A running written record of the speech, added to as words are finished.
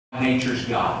nature's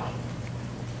God.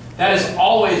 That has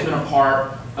always been a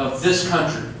part of this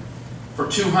country for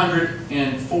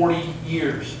 240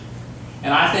 years.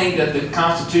 And I think that the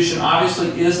Constitution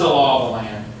obviously is the law of the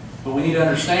land, but we need to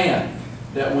understand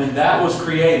that when that was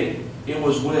created, it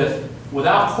was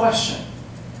without question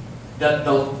that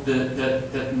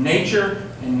that nature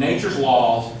and nature's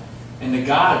laws and the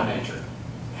God of nature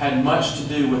had much to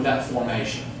do with that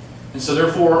formation. And so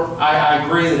therefore, I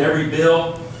agree that every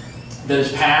bill that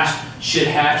is passed should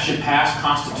pass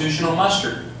constitutional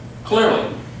muster.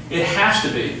 Clearly, it has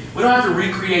to be. We don't have to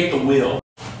recreate the wheel.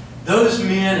 Those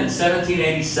men in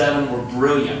 1787 were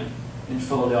brilliant in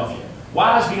Philadelphia,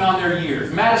 wise beyond their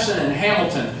years. Madison and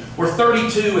Hamilton were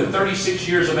 32 and 36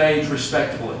 years of age,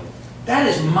 respectively. That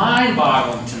is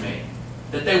mind-boggling to me,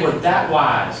 that they were that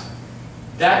wise,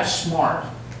 that smart.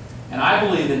 And I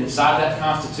believe that inside that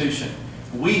Constitution,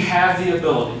 we have the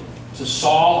ability to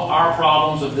solve our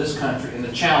problems of this country and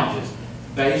the challenges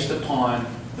based upon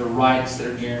the rights that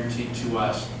are guaranteed to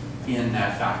us in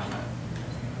that document.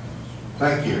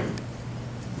 Thank you.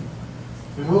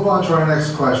 We move on to our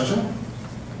next question.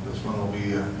 This one will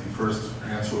be, the first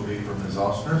answer will be from Ms.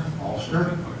 Alshner.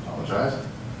 I apologize.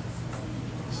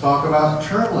 Let's talk about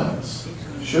term limits.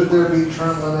 Should there be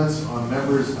term limits on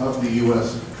members of the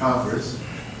U.S. Congress?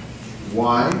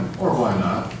 Why or why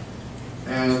not?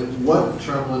 And what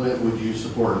term limit would you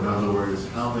support? In other words,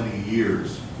 how many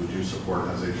years would you support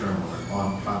as a term limit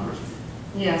on Congress?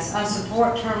 Yes, I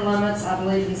support term limits. I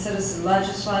believe in citizen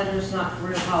legislators, not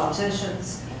career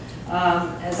politicians.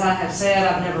 As I have said,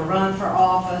 I've never run for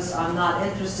office. I'm not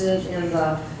interested in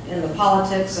the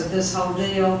politics of this whole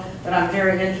deal, but I'm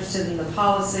very interested in the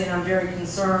policy, and I'm very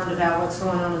concerned about what's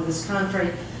going on in this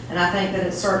country. And I think that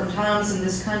at certain times in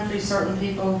this country, certain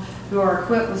people who are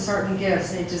equipped with certain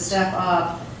gifts need to step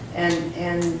up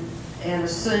and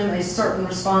assume a certain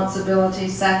responsibility,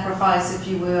 sacrifice, if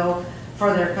you will,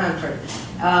 for their country.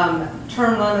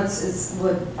 Term limits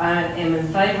I am in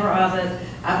favor of it.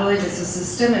 I believe it's a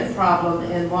systemic problem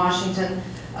in Washington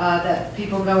that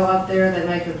people go up there, they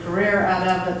make a career out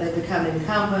of it, they become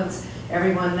incumbents.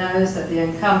 Everyone knows that the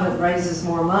incumbent raises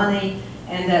more money,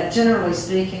 and that generally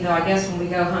speaking, though I guess when we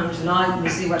go home tonight and we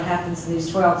see what happens in these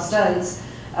 12 states,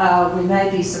 we may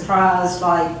be surprised,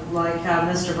 like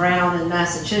Mr. Brown in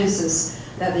Massachusetts,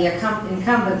 that the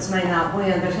incumbents may not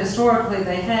win, but historically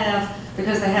they have,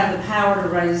 because they have the power to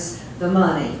raise the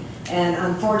money. And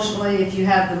unfortunately, if you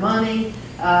have the money,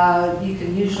 you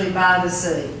can usually buy the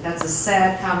seat. That's a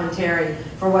sad commentary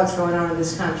for what's going on in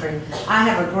this country. I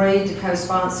have agreed to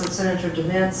co-sponsor Senator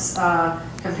DeMint's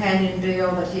companion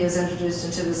bill that he has introduced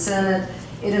into the Senate.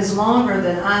 It is longer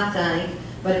than I think,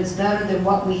 but it's better than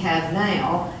what we have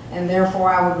now, and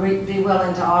therefore I would be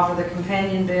willing to offer the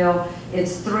companion bill.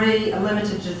 It's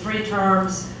limited to 3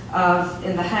 terms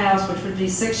in the House, which would be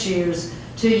 6 years,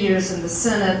 2 years in the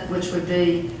Senate, which would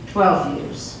be 12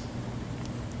 years.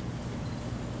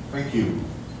 Thank you.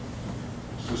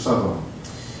 Mr. Sutherland.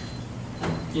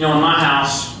 You know, in my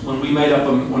house, when we made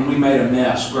a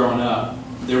mess growing up,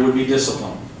 there would be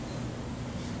discipline.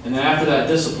 And then after that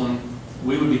discipline,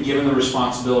 we would be given the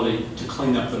responsibility to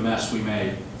clean up the mess we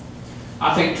made.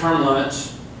 I think term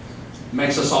limits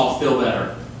makes us all feel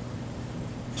better.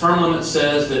 Term limit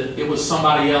says that it was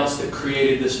somebody else that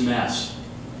created this mess.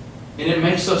 And it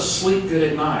makes us sleep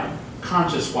good at night,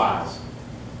 conscience-wise.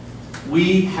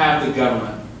 We have the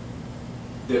government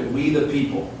that we, the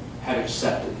people, have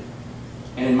accepted.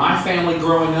 And in my family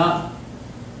growing up,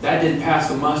 that didn't pass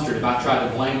the mustard if I tried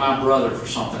to blame my brother for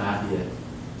something I did.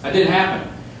 That didn't happen.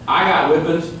 I got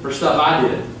whippings for stuff I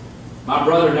did. My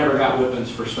brother never got whippings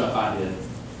for stuff I did.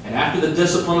 And after the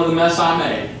discipline of the mess I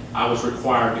made, I was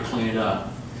required to clean it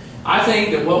up. I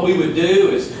think that what we would do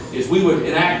is we would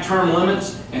enact term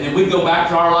limits, and then we'd go back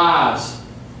to our lives.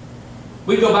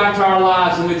 We'd go back to our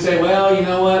lives and we'd say, well, you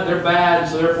know what, they're bad,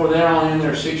 so therefore they're only in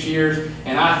there 6 years,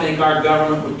 and I think our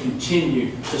government would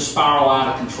continue to spiral out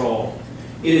of control.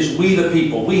 It is we the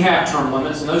people. We have term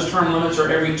limits, and those term limits are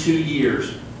every 2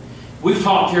 years. We've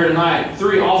talked here tonight,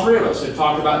 all three of us have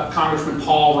talked about Congressman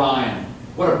Paul Ryan.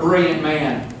 What a brilliant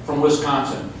man from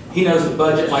Wisconsin. He knows the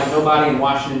budget like nobody in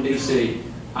Washington, D.C.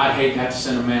 I'd hate to have to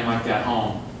send a man like that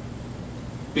home,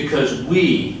 because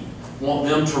we want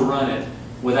them to run it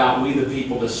without we the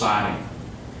people deciding.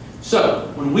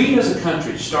 So, when we as a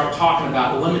country start talking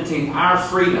about limiting our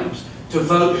freedoms to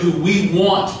vote who we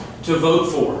want to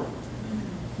vote for,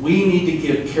 we need to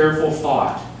give careful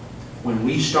thought when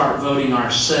we start voting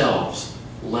ourselves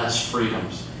less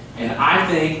freedoms. And I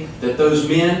think that those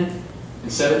men in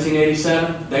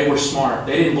 1787, they were smart.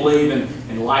 They didn't believe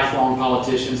in lifelong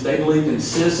politicians. They believed in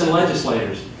citizen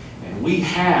legislators. And we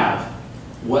have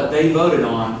what they voted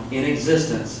on in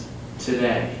existence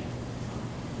today.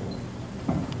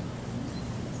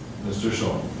 Mr.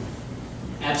 Schultz.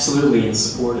 Absolutely in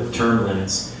support of term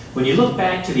limits. When you look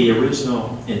back to the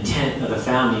original intent of the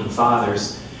Founding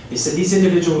Fathers, they said these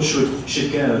individuals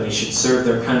should go, they should serve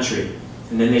their country,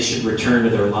 and then they should return to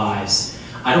their lives.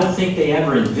 I don't think they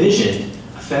ever envisioned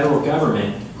a federal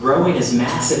government growing as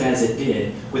massive as it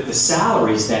did, with the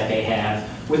salaries that they have,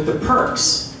 with the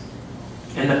perks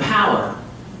and the power,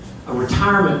 a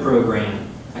retirement program,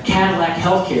 a Cadillac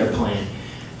healthcare plan.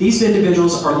 These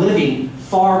individuals are living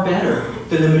far better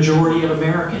than the majority of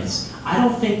Americans. I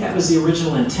don't think that was the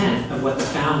original intent of what the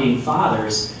Founding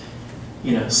Fathers,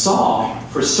 saw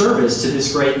for service to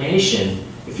this great nation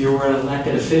if you were an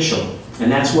elected official.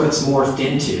 And that's what it's morphed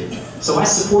into. So I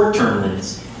support term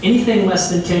limits. Anything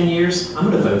less than 10 years, I'm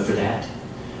going to vote for that.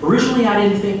 Originally, I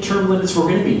didn't think term limits were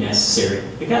going to be necessary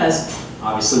because,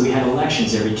 obviously, we have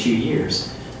elections every 2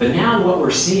 years. But now what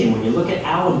we're seeing, when you look at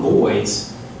Alan Boyd's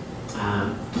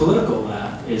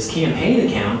his campaign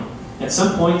account, at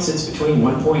some points it's between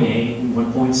 1.8 and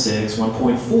 1.6,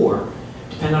 1.4,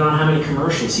 depending on how many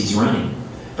commercials he's running.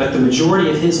 But the majority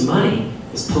of his money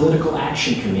is political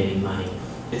action committee money.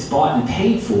 It's bought and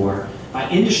paid for by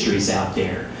industries out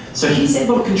there. So he's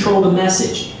able to control the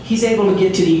message. He's able to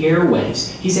get to the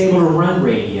airwaves. He's able to run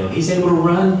radio. He's able to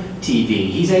run TV.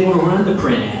 He's able to run the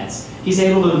print ads. He's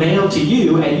able to mail to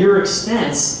you at your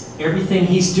expense everything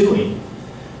he's doing.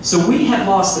 So we have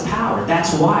lost the power.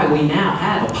 That's why we now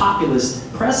have a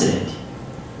populist president.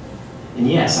 And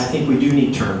yes, I think we do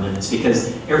need term limits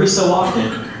because every so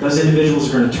often those individuals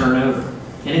are going to turn over.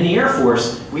 And in the Air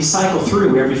Force, we cycle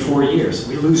through every 4 years.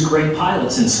 We lose great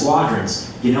pilots in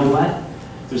squadrons. You know what?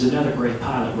 There's another great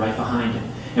pilot right behind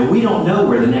him. And we don't know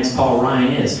where the next Paul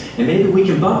Ryan is. And maybe we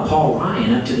can bump Paul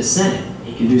Ryan up to the Senate.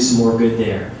 He can do some more good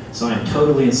there. So I am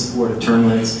totally in support of term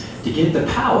limits to get the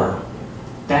power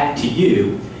back to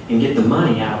you and get the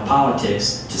money out of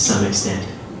politics to some extent.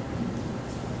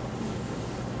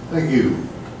 Thank you.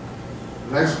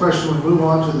 The next question, we move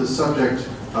on to the subject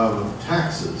of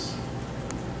taxes.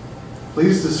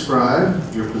 Please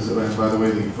describe your position, and by the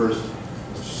way, Mr.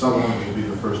 Sutherland will be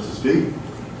the first to speak.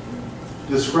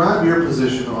 Describe your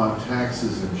position on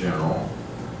taxes in general,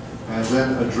 and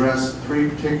then address three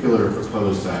particular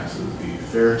proposed taxes: the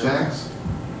fair tax,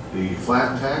 the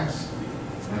flat tax,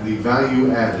 and the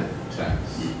value-added tax.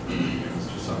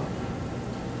 Mr. Sutherland.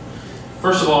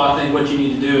 First of all, I think what you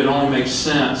need to do, it only makes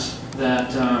sense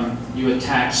that you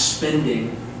attack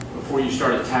spending before you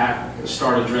start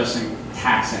addressing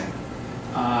taxing.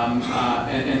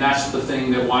 And that's the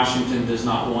thing that Washington does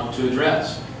not want to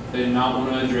address. They do not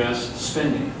want to address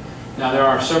spending. Now there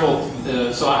are several,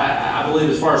 so I believe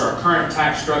as far as our current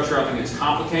tax structure, I think it's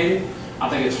complicated. I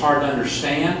think it's hard to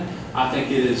understand. I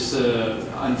think it is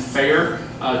unfair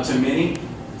to many.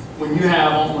 When you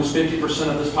have almost 50%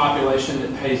 of this population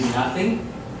that pays nothing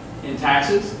in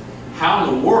taxes, how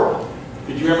in the world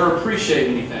could you ever appreciate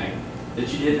anything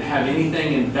that you didn't have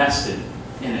anything invested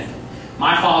in it?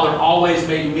 My father always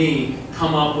made me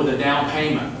come up with a down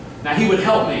payment. Now he would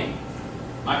help me.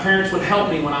 My parents would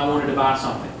help me when I wanted to buy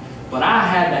something. But I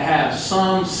had to have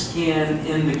some skin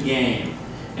in the game.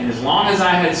 And as long as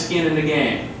I had skin in the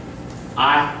game,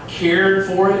 I cared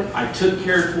for it, I took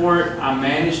care for it, I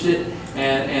managed it,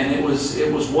 and it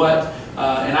was what,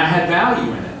 and I had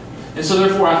value in it. And so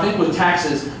therefore I think with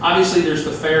taxes, obviously there's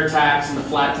the fair tax and the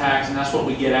flat tax, and that's what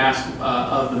we get asked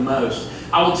of the most.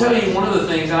 I will tell you one of the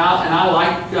things, and I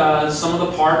like some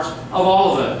of the parts of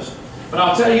all of those, but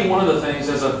I'll tell you one of the things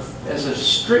as a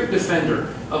strict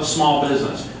defender of small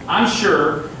business. I'm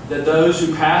sure that those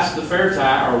who passed the fair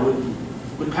tax, or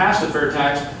would pass the fair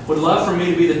tax, would love for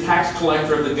me to be the tax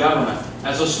collector of the government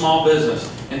as a small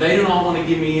business, and they do not want to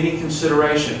give me any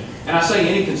consideration. And I say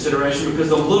any consideration because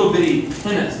the little bitty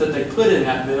penance that they put in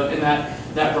that bill, in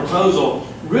that proposal,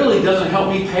 really doesn't help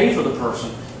me pay for the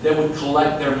person that would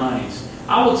collect their monies.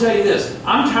 I will tell you this,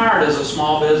 I'm tired as a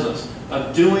small business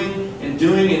of doing and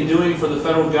doing and doing for the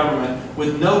federal government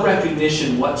with no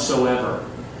recognition whatsoever.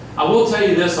 I will tell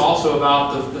you this also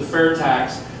about the fair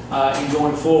tax and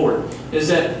going forward, is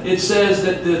that it says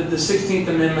that the 16th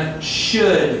Amendment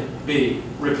should be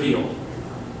repealed.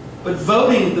 But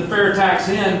voting the fair tax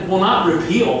in will not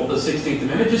repeal the 16th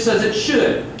Amendment, it just says it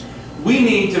should. We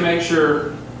need to make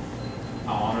sure,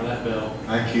 I'll honor that bill.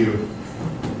 Thank you.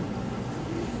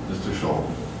 Mr. Schultz.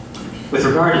 With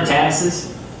regard to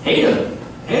taxes, hate them.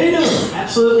 Hate them.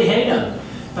 Absolutely hate them.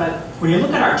 But when you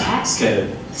look at our tax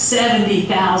code,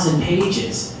 70,000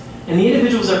 pages. And the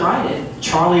individuals that write it,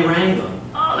 Charlie Wrangler.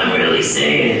 All I'm really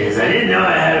saying is, I didn't know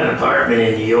I had an apartment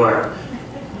in New York.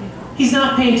 He's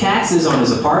not paying taxes on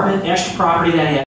his apartment, extra property that he has.